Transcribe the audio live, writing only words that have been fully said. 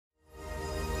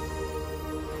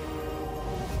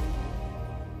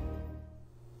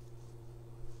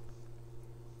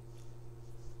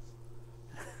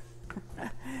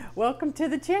Welcome to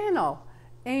the channel,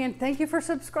 and thank you for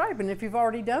subscribing if you've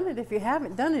already done it. If you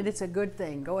haven't done it, it's a good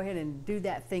thing. Go ahead and do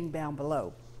that thing down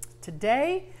below.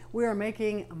 Today we are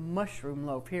making mushroom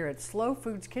loaf here at Slow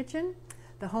Foods Kitchen,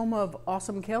 the home of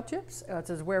awesome kale chips. This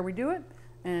is where we do it,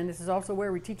 and this is also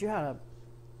where we teach you how to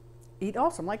eat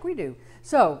awesome like we do.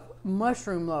 So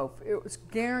mushroom loaf, it was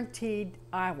guaranteed,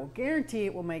 I will guarantee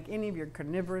it will make any of your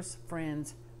carnivorous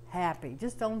friends happy.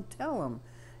 Just don't tell them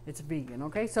it's vegan.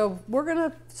 Okay, so we're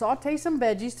gonna saute some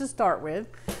veggies to start with.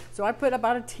 So I put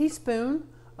about a teaspoon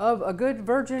of a good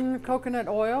virgin coconut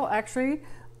oil. Actually,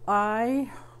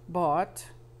 I bought,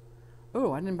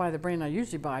 oh, I didn't buy the brand I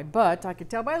usually buy, but I could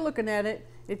tell by looking at it,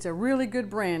 it's a really good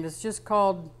brand. It's just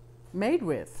called Made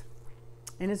With,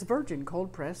 and it's virgin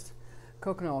cold pressed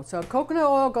coconut oil. So coconut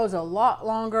oil goes a lot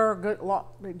longer,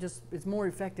 it's more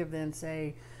effective than,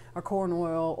 say, a corn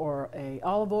oil or a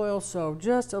olive oil. So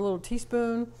just a little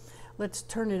teaspoon. Let's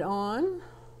turn it on.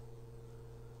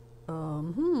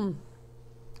 On.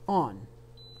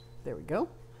 There we go.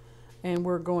 And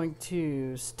we're going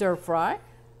to stir fry.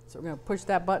 So we're going to push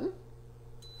that button.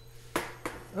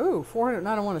 Ooh, 400.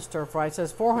 I don't want to stir fry. It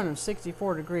says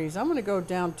 464 degrees. I'm going to go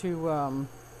down to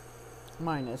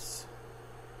minus.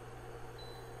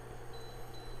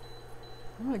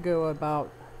 I'm going to go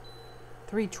about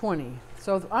 320.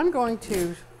 So I'm going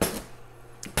to,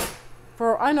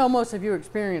 I know most of you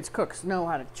experienced cooks know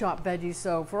how to chop veggies.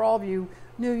 So for all of you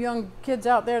new young kids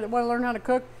out there that want to learn how to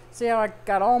cook, see how I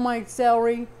got all my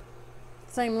celery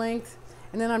same length,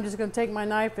 and then I'm just going to take my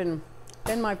knife and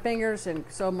bend my fingers, and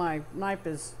so my knife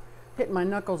is hitting my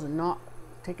knuckles and not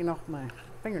taking off my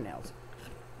fingernails.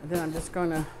 And then I'm just going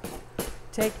to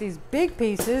take these big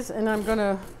pieces, and I'm going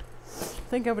to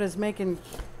think of it as making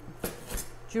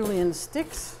julienne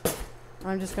sticks.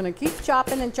 I'm just going to keep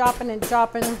chopping and chopping and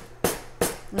chopping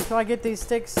until I get these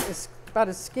sticks as about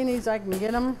as skinny as I can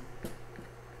get them.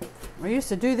 I used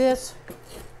to do this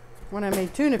when I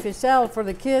made tuna fish salad for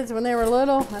the kids when they were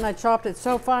little, and I chopped it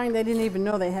so fine they didn't even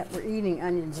know they were eating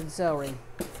onions and celery.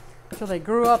 So they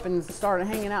grew up and started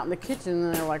hanging out in the kitchen,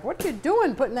 and they're like, "What are you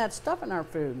doing putting that stuff in our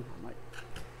food?" I'm like,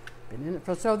 "Been in it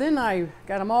for..." So then I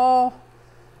got them all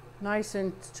nice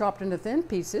and chopped into thin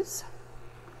pieces.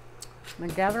 And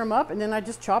I gather them up, and then I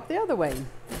just chop the other way.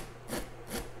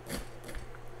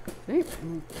 See,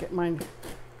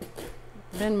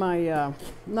 bend my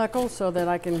knuckles so that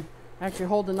I can actually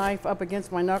hold the knife up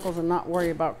against my knuckles and not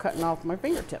worry about cutting off my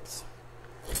fingertips.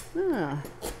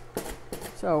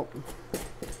 So,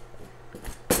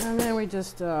 and then we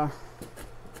just all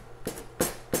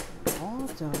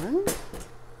done.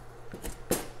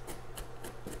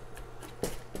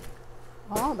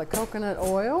 Oh, the coconut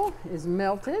oil is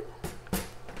melted.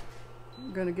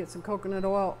 I'm going to get some coconut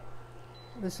oil.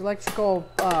 This electrical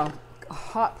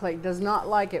hot plate does not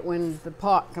like it when the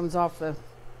pot comes off the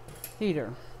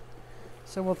heater.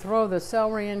 So we'll throw the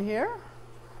celery in here.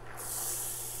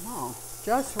 Oh,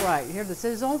 just right. You hear the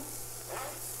sizzle?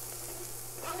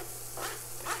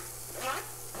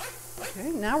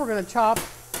 Okay, now we're going to chop.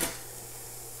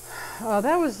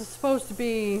 That was supposed to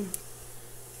be,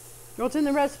 well, it's in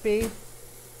the recipe.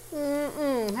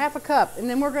 Half a cup, and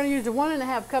then we're going to use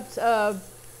 1.5 cups of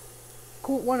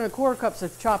 1.25 cups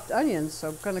of chopped onions. So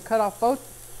I'm going to cut off both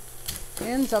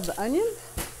ends of the onion.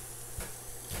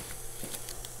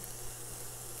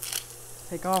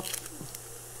 Take off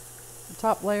the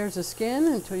top layers of skin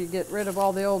until you get rid of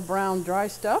all the old brown dry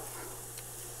stuff.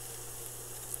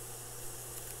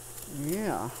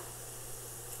 Yeah.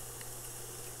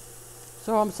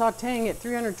 So I'm sauteing at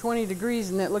 320 degrees,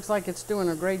 and it looks like it's doing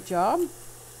a great job.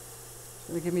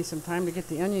 It'll give me some time to get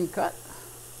the onion cut.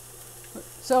 But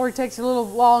celery takes a little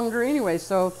longer anyway,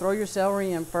 so throw your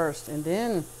celery in first and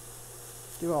then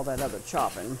do all that other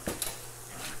chopping.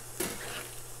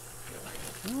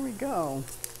 There we go.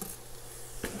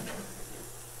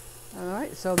 All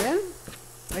right, so then,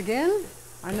 again,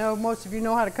 I know most of you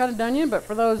know how to cut an onion, but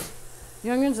for those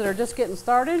youngins that are just getting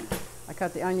started, I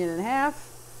cut the onion in half.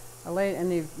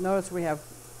 And you've noticed we have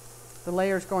the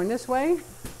layers going this way.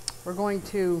 We're going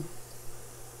to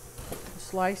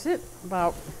slice it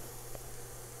about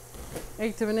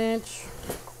 1/8 of an inch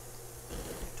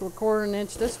to 1/4 of an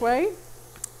inch this way.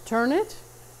 Turn it,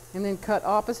 and then cut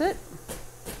opposite.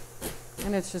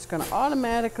 And it's just going to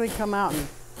automatically come out in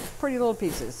pretty little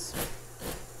pieces.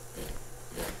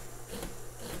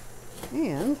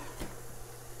 And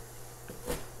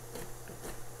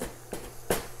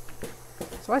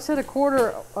so I said a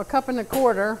cup and a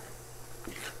quarter.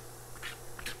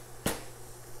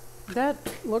 That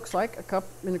looks like a cup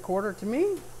and a quarter to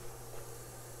me.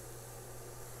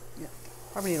 Yeah,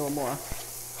 probably need a little more.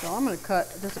 So I'm going to cut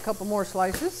just a couple more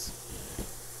slices.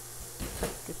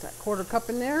 that 1/4 cup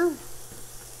in there.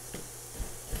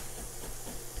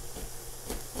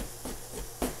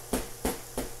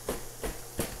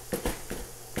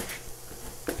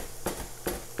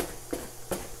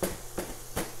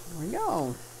 There we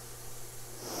go.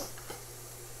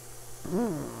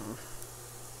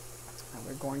 Now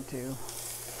we're going to,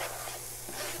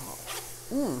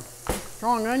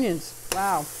 strong onions.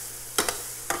 Wow.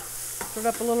 Stir it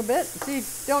up a little bit. See, you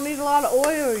don't need a lot of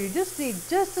oil. You just need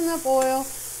just enough oil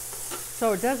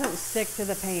so it doesn't stick to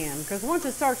the pan. Because once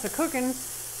it starts to cooking,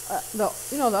 the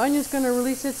onion's going to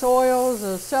release its oils.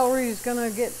 The celery is going to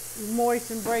get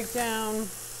moist and break down.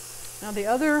 Now the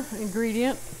other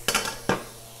ingredient that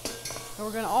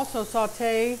we're going to also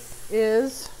saute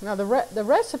is, now the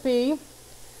recipe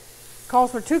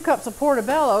calls for 2 cups of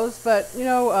portobellos, but you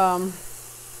know,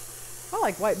 I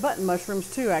like white button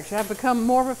mushrooms too. Actually, I've become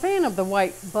more of a fan of the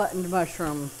white buttoned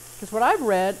mushroom, because what I've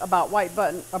read about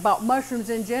about mushrooms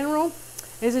in general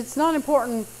is it's not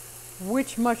important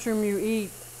which mushroom you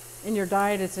eat in your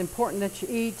diet. It's important that you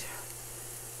eat,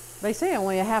 they say,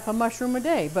 only a half a mushroom a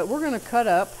day. But we're going to cut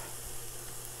up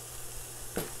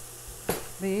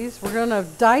these. We're going to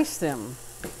dice them,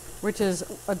 which is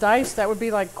a dice that would be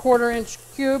like 1/4 inch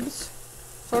cubes,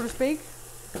 so to speak.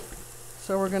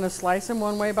 So we're going to slice them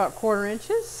one way, about 1/4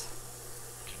 inches.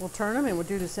 We'll turn them and we'll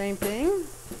do the same thing.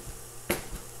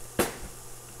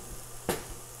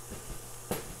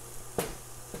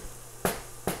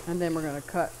 And then we're going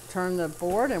to turn the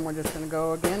board, and we're just going to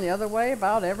go again the other way,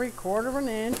 about every 1/4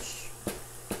 inch,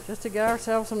 just to get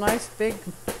ourselves some nice big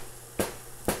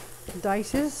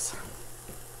dices.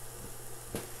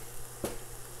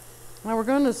 Now we're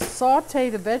going to saute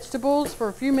the vegetables for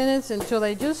a few minutes until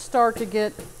they just start to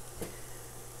get,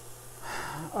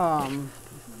 well,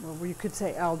 you could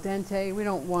say al dente. We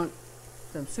don't want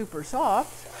them super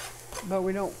soft, but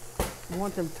we don't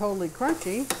want them totally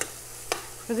crunchy,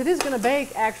 because it is going to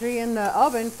bake actually in the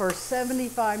oven for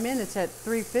 75 minutes at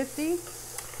 350.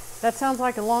 That sounds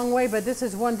like a long way, but this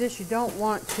is one dish you don't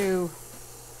want to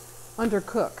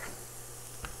undercook.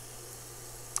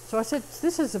 So I said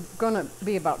this is going to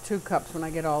be about 2 cups when I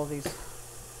get all of these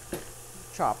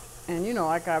chopped. And you know,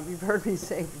 like you've heard me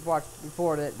say, if you've watched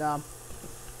before, that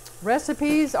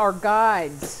recipes are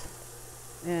guides.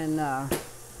 And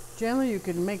generally you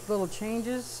can make little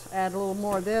changes, add a little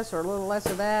more of this or a little less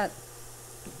of that.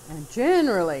 And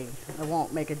generally it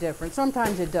won't make a difference.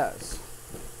 Sometimes it does.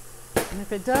 And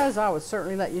if it does, I would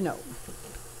certainly let you know.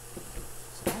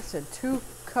 So I said 2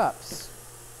 cups.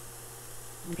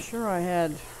 I'm sure I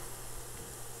had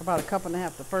about 1.5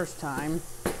 cups the first time.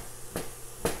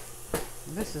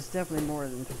 This is definitely more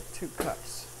than 2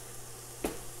 cups.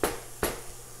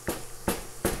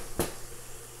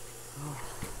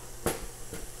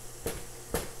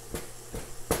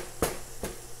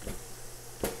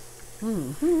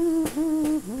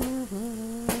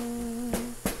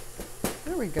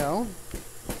 There we go.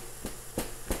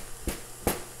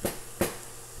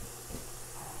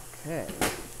 Okay.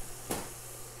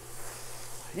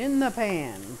 In the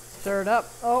pan, stir it up.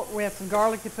 Oh, we have some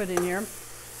garlic to put in here.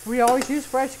 We always use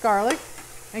fresh garlic,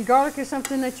 and garlic is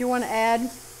something that you want to add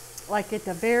like at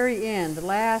the very end, the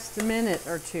last minute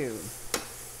or two,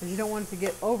 because you don't want it to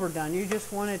get overdone. You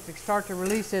just want it to start to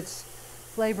release its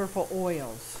flavorful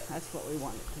oils. That's what we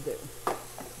want it to do.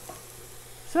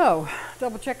 So,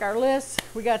 double check our list.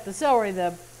 We got the celery,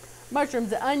 the mushrooms,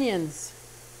 the onions,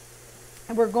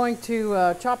 and we're going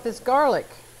to chop this garlic.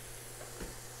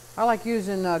 I like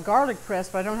using garlic press,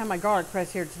 but I don't have my garlic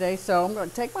press here today, so I'm going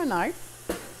to take my knife.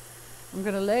 I'm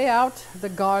going to lay out the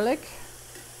garlic,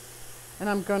 and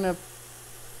I'm going to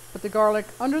put the garlic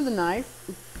under the knife,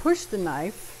 push the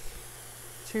knife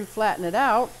to flatten it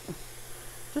out,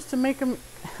 just to make them.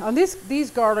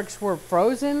 These garlics were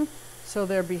frozen, so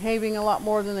they're behaving a lot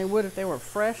more than they would if they were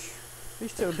fresh. We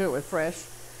still do it with fresh.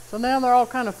 So now they're all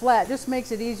kind of flat. Just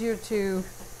makes it easier to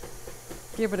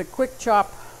give it a quick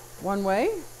chop one way.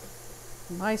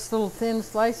 Nice little thin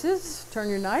slices. Turn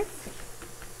your knife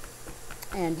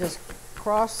and just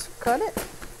cross cut it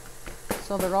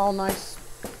so they're all nice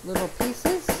little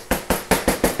pieces.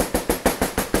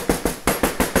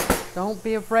 Don't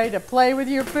be afraid to play with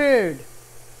your food.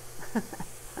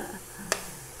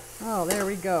 Oh, there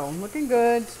we go. Looking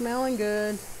good, smelling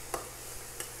good.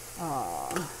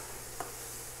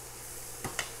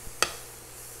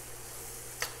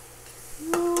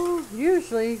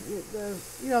 Usually, the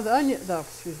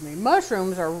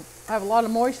mushrooms have a lot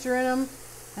of moisture in them,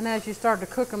 and as you start to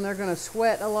cook them, they're going to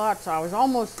sweat a lot. So I was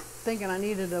almost thinking I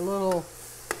needed a little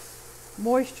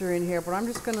moisture in here, but I'm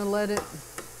just going to let it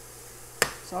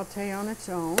saute on its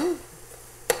own.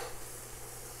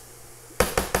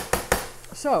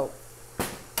 So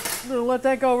we'll let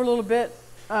that go over a little bit.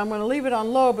 I'm going to leave it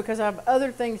on low because I have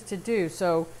other things to do.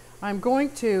 So I'm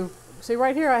going to, see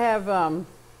right here I have,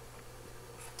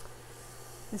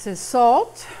 this is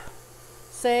salt,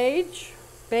 sage,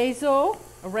 basil,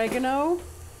 oregano,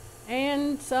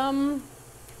 and some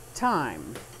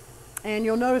thyme. And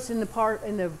you'll notice in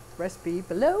the recipe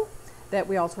below that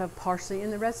we also have parsley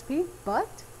in the recipe, but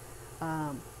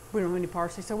we don't have any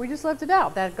parsley, so we just left it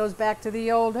out. That goes back to the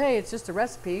old, hey, it's just a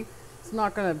recipe. It's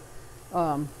not gonna,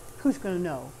 who's gonna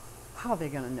know? How are they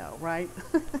gonna know, right?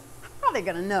 How are they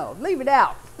gonna know? Leave it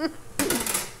out.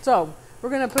 So we're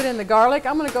gonna put in the garlic.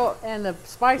 I'm gonna go, and the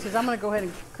spices, I'm gonna go ahead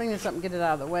and clean this up and get it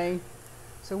out of the way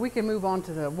so we can move on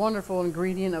to the wonderful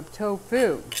ingredient of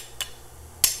tofu.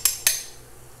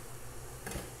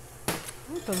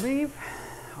 I believe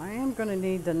I am gonna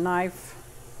need the knife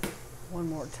one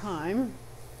more time.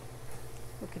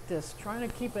 Look at this, trying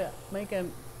to keep it, make it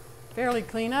fairly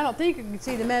clean. I don't think you can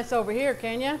see the mess over here,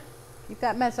 can you? Keep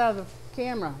that mess out of the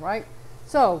camera, right?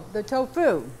 So, the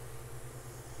tofu.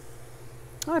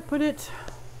 I put it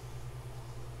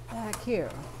back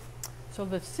here. So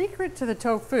the secret to the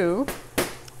tofu,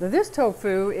 this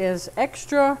tofu is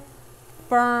extra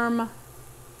firm,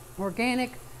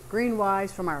 organic, green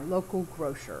wise from our local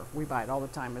grocer. We buy it all the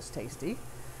time, it's tasty.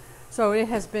 So it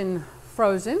has been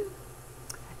frozen,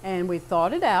 and we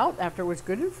thawed it out after it was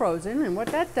good and frozen, and what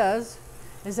that does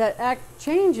is that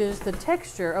changes the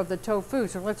texture of the tofu.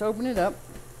 So let's open it up.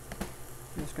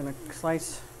 I'm just gonna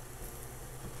slice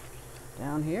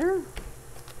down here.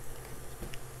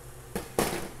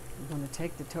 I'm gonna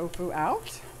take the tofu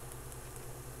out.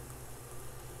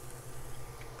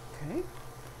 Okay.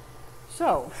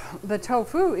 So the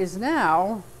tofu is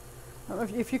now, I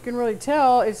don't know if you can really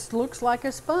tell, it looks like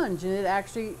a sponge, and it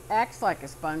actually acts like a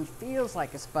sponge, feels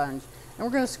like a sponge. And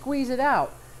we're going to squeeze it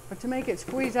out. But to make it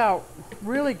squeeze out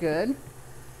really good,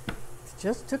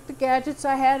 just took the gadgets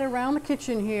I had around the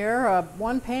kitchen here.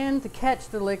 One pan to catch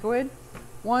the liquid,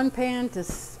 one pan to,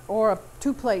 or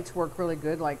two plates work really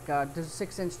good, like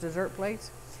 6-inch dessert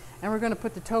plates. And we're going to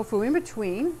put the tofu in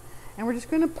between, and we're just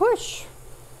going to push.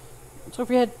 So if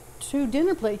you had 2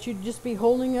 dinner plates, you'd just be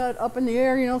holding it up in the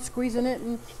air, you know, squeezing it,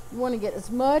 and you want to get as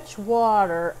much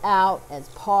water out as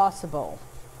possible.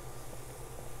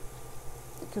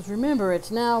 Because remember, it's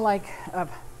now like a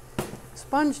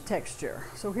sponge texture.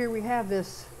 So here we have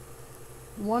this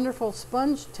wonderful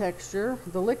sponge texture.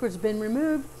 The liquid's been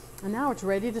removed, and now it's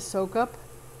ready to soak up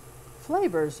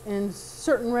flavors. In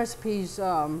certain recipes,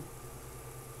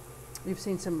 you've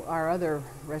seen our other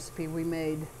recipe we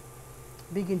made,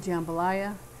 vegan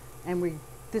jambalaya. And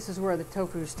this is where the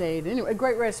tofu stayed. Anyway, a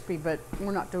great recipe, but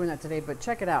we're not doing that today, but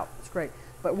check it out. It's great.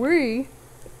 But we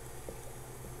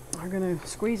are going to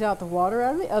squeeze out the water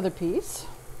out of the other piece.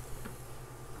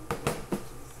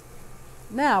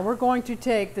 Now we're going to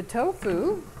take the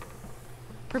tofu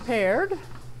prepared.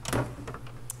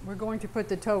 We're going to put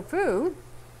the tofu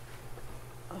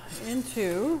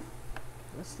into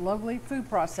this lovely food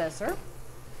processor.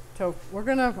 So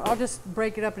I'll just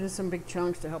break it up into some big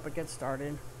chunks to help it get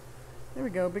started. There we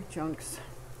go, big chunks.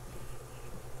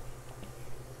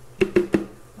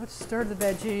 Let's stir the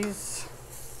veggies.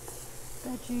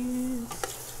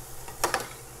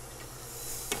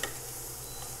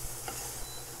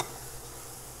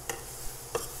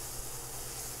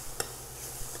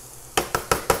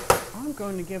 I'm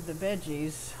going to give the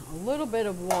veggies a little bit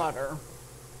of water,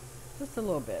 just a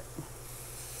little bit.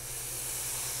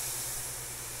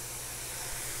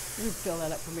 You fill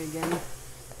that up for me again.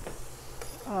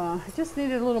 I just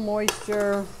needed a little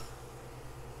moisture.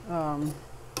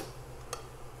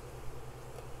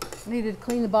 Needed to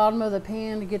clean the bottom of the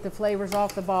pan to get the flavors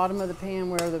off the bottom of the pan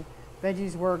where the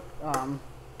veggies were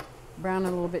browning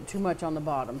a little bit too much on the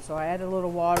bottom. So I added a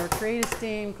little water, created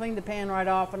steam, cleaned the pan right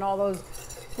off, and all those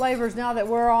flavors now that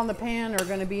we're on the pan are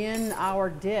going to be in our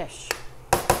dish.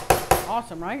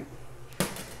 Awesome, right?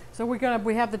 So we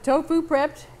have the tofu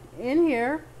prepped in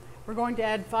here. We're going to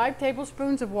add 5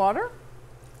 tablespoons of water,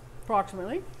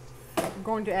 approximately. We're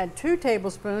going to add 2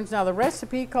 tablespoons. Now the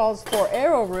recipe calls for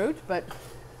arrowroot, but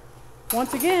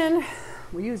once again,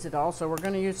 we use it all. So we're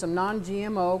going to use some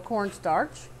non-GMO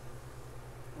cornstarch.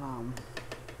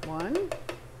 1,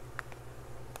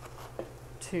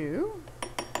 2,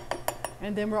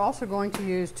 and then we're also going to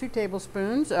use 2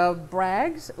 tablespoons of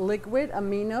Bragg's liquid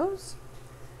aminos.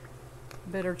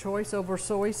 Better choice over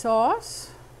soy sauce.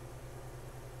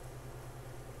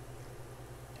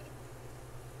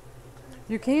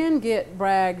 You can get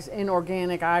Bragg's in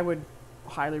organic. I would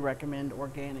highly recommend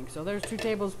organic. So there's 2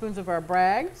 tablespoons of our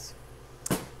Bragg's.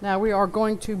 Now we are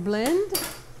going to blend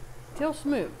till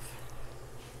smooth.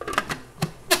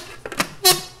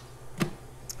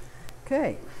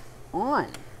 Okay, on.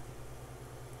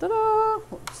 Ta-da!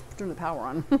 Let's turn the power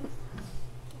on.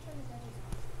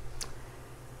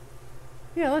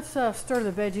 Yeah, let's stir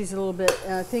the veggies a little bit.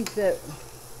 And I think that,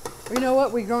 you know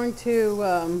what, we're going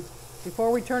to,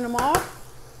 before we turn them off,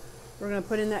 we're going to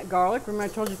put in that garlic. Remember I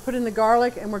told you to put in the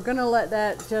garlic, and we're going to let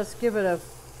that just give it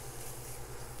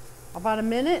about a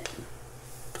minute.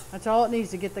 That's all it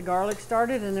needs to get the garlic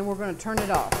started, and then we're going to turn it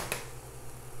off.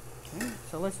 Okay,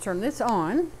 so let's turn this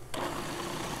on.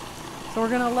 So we're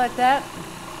going to let that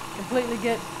completely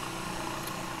get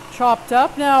chopped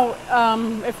up. Now,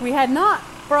 if we had not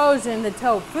frozen the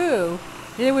tofu,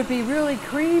 it would be really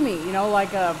creamy, you know,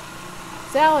 like a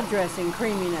salad dressing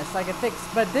creaminess, like a thick.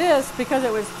 But this, because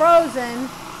it was frozen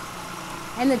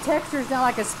and the texture is now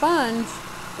like a sponge,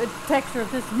 the texture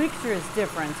of this mixture is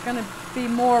different. It's going to be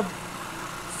more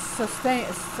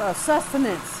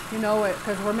sustenance, you know,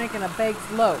 because we're making a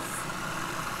baked loaf.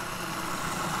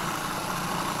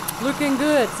 Looking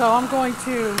good, so I'm going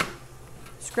to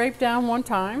scrape down one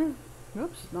time.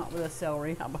 Oops, not with a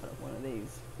celery. How about one of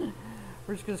these?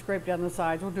 We're just going to scrape down the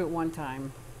sides. We'll do it one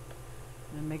time.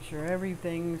 And make sure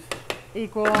everything's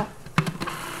equal. We're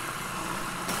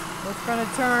going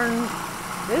to turn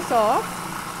this off.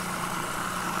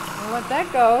 We'll let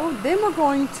that go. Then we're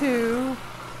going to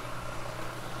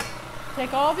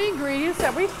take all the ingredients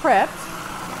that we've prepped,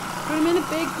 put them in a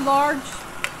big, large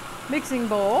mixing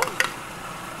bowl.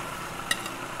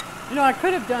 You know, I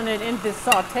could have done it in this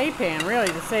saute pan, really,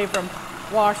 to save from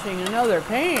washing another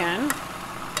pan.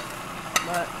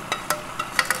 But,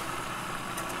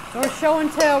 so show and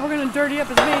tell, we're going to dirty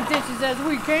up as many dishes as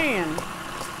we can.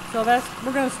 So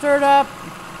we're going to stir it up.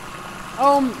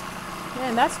 Oh,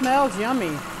 man, that smells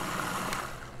yummy.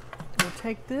 We'll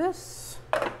take this.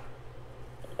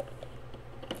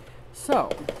 So,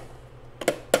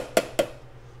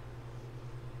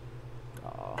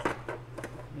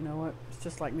 you know what? It's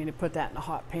just like me to put that in a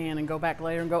hot pan and go back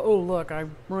later and go, oh, look, I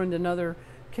ruined another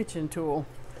kitchen tool.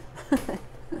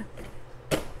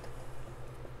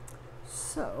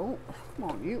 So, come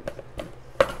on, you.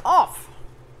 Off!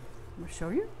 I'm going to show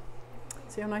you.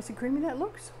 See how nice and creamy that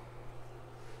looks?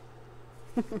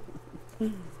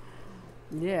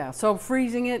 Yeah, so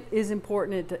freezing it is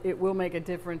important. It will make a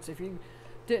difference. If you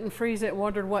didn't freeze it and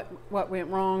wondered what went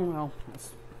wrong, well,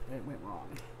 it went wrong.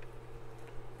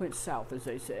 Went south, as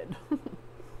they said.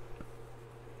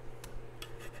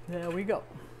 There we go.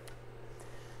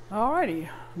 Alrighty,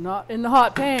 not in the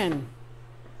hot pan.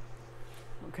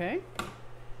 Okay.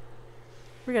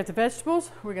 We got the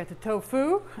vegetables, we got the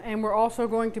tofu, and we're also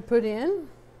going to put in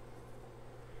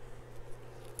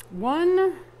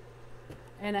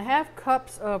 1.5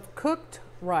 cups of cooked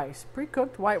rice.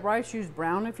 Pre-cooked white rice. Use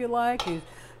brown if you like. You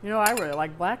know, I really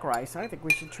like black rice. I think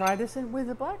we should try this with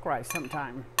the black rice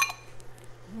sometime.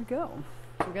 There we go.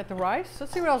 So we got the rice.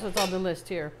 Let's see what else is on the list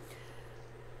here.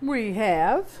 We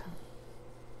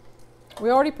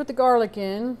already put the garlic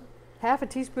in. 1/2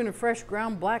 teaspoon of fresh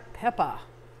ground black pepper.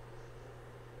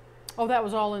 Oh, that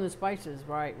was all in the spices.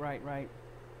 Right.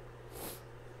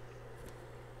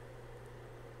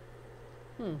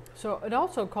 So it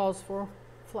also calls for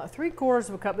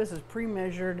 3/4 cup. This is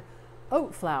pre-measured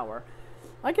oat flour.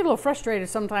 I get a little frustrated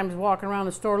sometimes walking around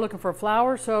the store looking for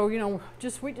flour. So, you know,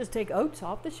 we just take oats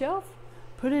off the shelf,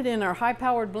 put it in our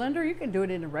high-powered blender. You can do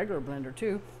it in a regular blender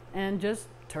too, and just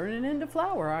turn it into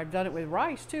flour. I've done it with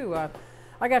rice too.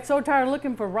 I got so tired of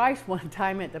looking for rice one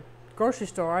time at the grocery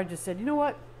store. I just said, you know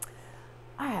what?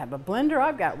 I have a blender.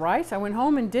 I've got rice. I went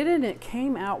home and did it, and it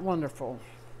came out wonderful.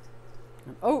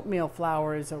 And oatmeal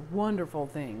flour is a wonderful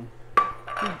thing.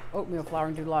 Oatmeal flour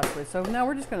and do lots with. So now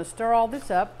we're just going to stir all this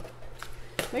up.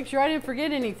 Make sure I didn't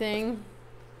forget anything.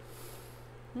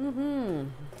 Yep,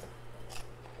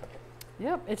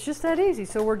 it's just that easy.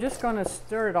 So we're just going to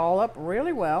stir it all up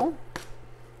really well.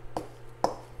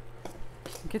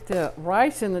 Get the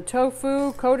rice and the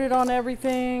tofu coated on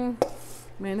everything.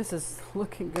 Man, this is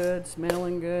looking good,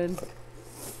 smelling good.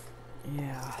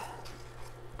 Yeah.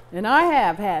 And I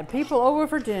have had people over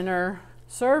for dinner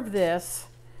serve this,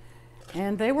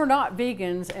 and they were not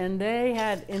vegans, and they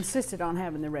had insisted on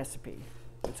having the recipe.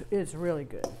 It's really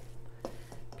good.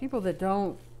 People that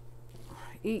don't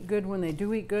eat good when they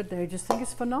do eat good, they just think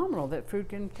it's phenomenal that food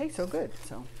can taste so good.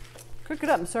 So cook it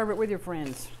up and serve it with your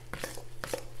friends.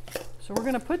 So we're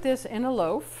going to put this in a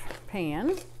loaf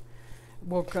pan.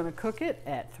 We're going to cook it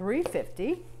at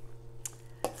 350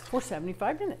 for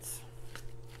 75 minutes.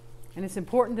 And it's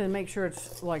important to make sure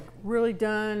it's like really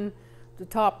done, the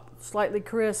top slightly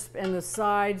crisp, and the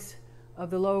sides of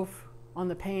the loaf on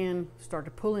the pan start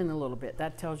to pull in a little bit.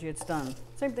 That tells you it's done.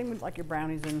 Same thing with like your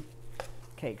brownies and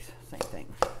cakes, same thing.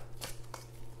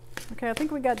 Okay, I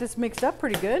think we got this mixed up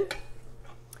pretty good.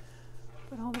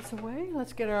 Put all this away.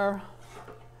 Let's get our,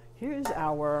 here's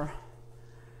our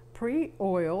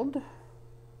pre-oiled.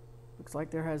 Looks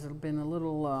like there has been a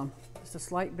little, just a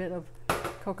slight bit of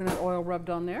coconut oil rubbed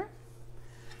on there.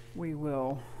 We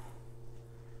will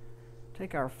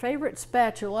take our favorite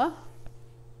spatula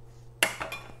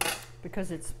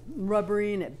because it's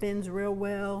rubbery and it bends real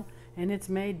well, and it's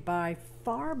made by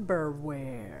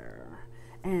Farberware,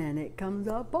 and it comes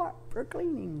apart for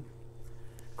cleaning.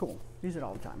 Cool, use it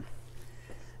all the time.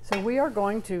 So we are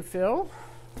going to fill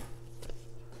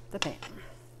the pan.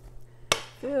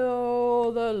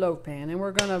 Fill the loaf pan, and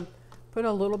we're going to put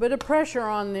a little bit of pressure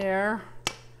on there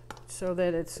so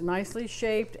that it's nicely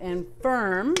shaped and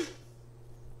firm.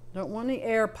 Don't want any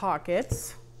air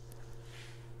pockets.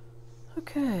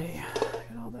 Okay,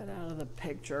 get all that out of the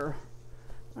picture.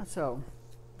 So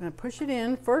I'm going to push it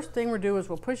in. First thing we'll do is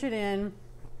we'll push it in,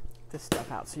 this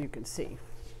stuff out so you can see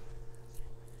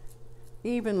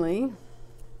evenly.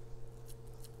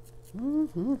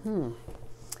 Now,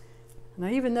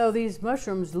 even though these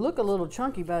mushrooms look a little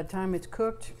chunky by the time it's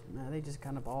cooked, they just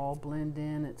kind of all blend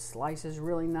in. It slices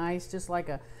really nice, just like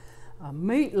a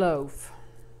meatloaf.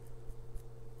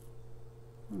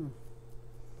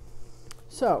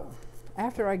 So,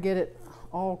 after I get it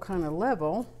all kind of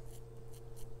level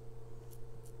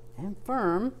and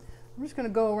firm, I'm just going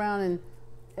to go around and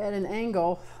at an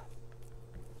angle,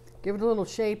 give it a little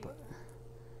shape,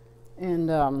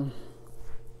 and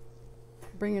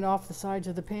bring it off the sides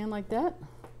of the pan like that.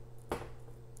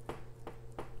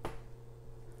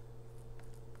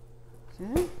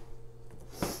 Okay.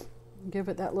 Give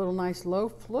it that little nice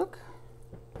loaf look.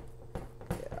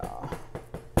 Yeah.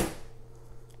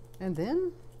 And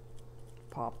then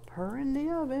pop her in the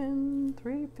oven,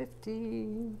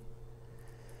 350.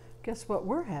 Guess what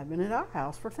we're having at our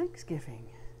house for Thanksgiving?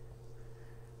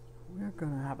 We're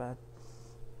gonna have a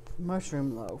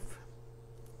mushroom loaf.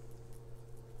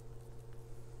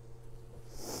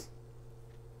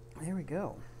 There we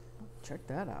go. Check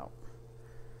that out.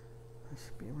 I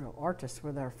should be a real artist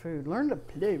with our food. Learn to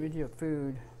play with your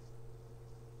food.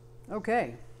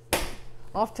 Okay,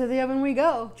 off to the oven we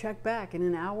go. Check back in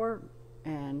an hour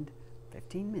and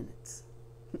 15 minutes.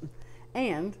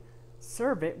 And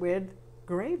serve it with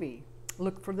gravy.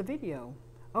 Look for the video.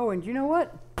 Oh, and you know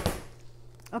what?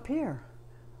 Up here.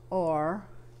 Or,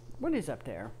 what is up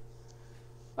there?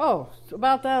 Oh, it's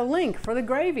about that link for the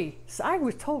gravy. So I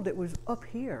was told it was up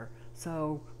here.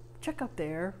 So check up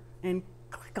there and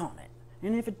click on it.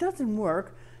 And if it doesn't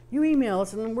work, you email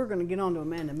us and then we're going to get on to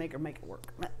Amanda and make it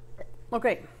work.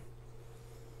 Okay.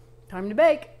 Time to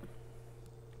bake.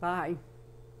 Bye.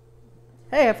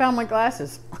 Hey, I found my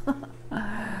glasses.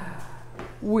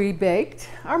 We baked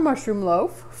our mushroom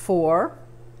loaf for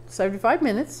 75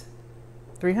 minutes.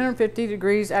 350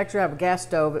 degrees. Actually, I have a gas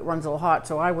stove. It runs a little hot,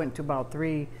 so I went to about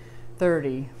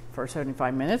 330 for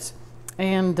 75 minutes.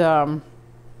 And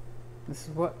this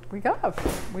is what we got.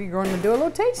 We're going to do a little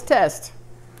taste test.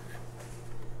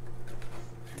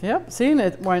 Yep, see,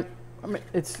 it went, I mean,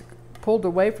 it's pulled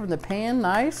away from the pan.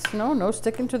 Nice. No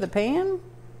sticking to the pan.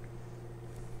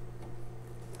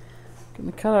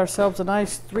 Going to cut ourselves a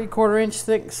nice 3/4 inch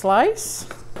thick slice.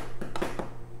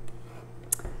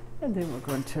 And then we're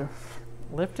going to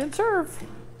lift and serve.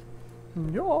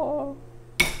 Yeah.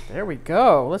 There we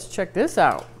go. Let's check this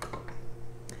out.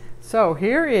 So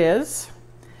here is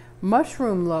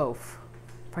mushroom loaf.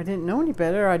 If I didn't know any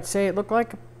better, I'd say it looked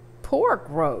like a pork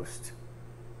roast.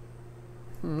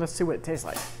 Let's see what it tastes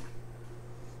like.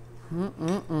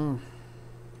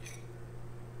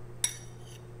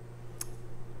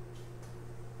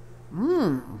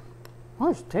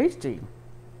 That's tasty.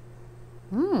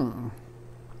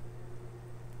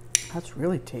 That's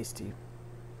really tasty.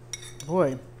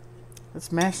 Boy, let's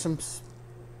mash some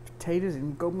potatoes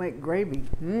and go make gravy.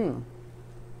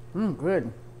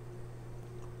 Good.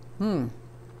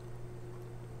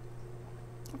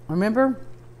 Remember,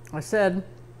 I said,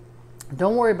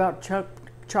 don't worry about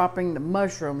chopping the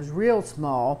mushrooms real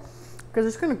small because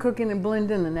it's going to cook in and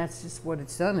blend in, and that's just what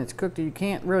it's done. It's cooked. You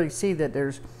can't really see that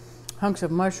there's hunks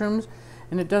of mushrooms,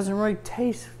 and it doesn't really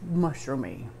taste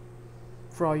mushroomy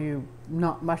for all you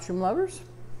not mushroom lovers.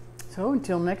 So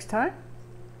until next time,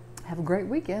 have a great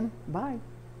weekend. Bye.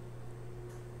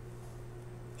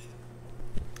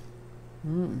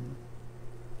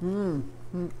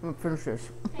 Finish this.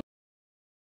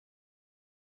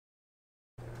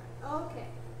 Okay.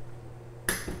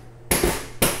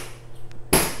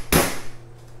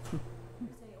 Say,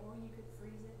 or you could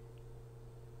freeze it.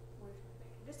 Where's my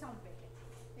bacon? Just don't bake it.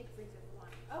 Make freeze it if you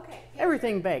want. Okay.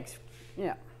 Everything bakes.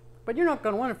 Yeah. But you're not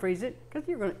going to want to freeze it because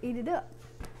you're going to eat it up.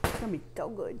 gonna be so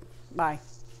good. Bye.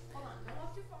 Hold on, don't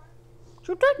walk too far.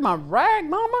 You take my rag,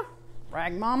 mama?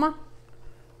 Rag, mama?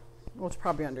 Well, it's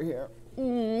probably under here.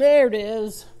 There it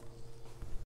is.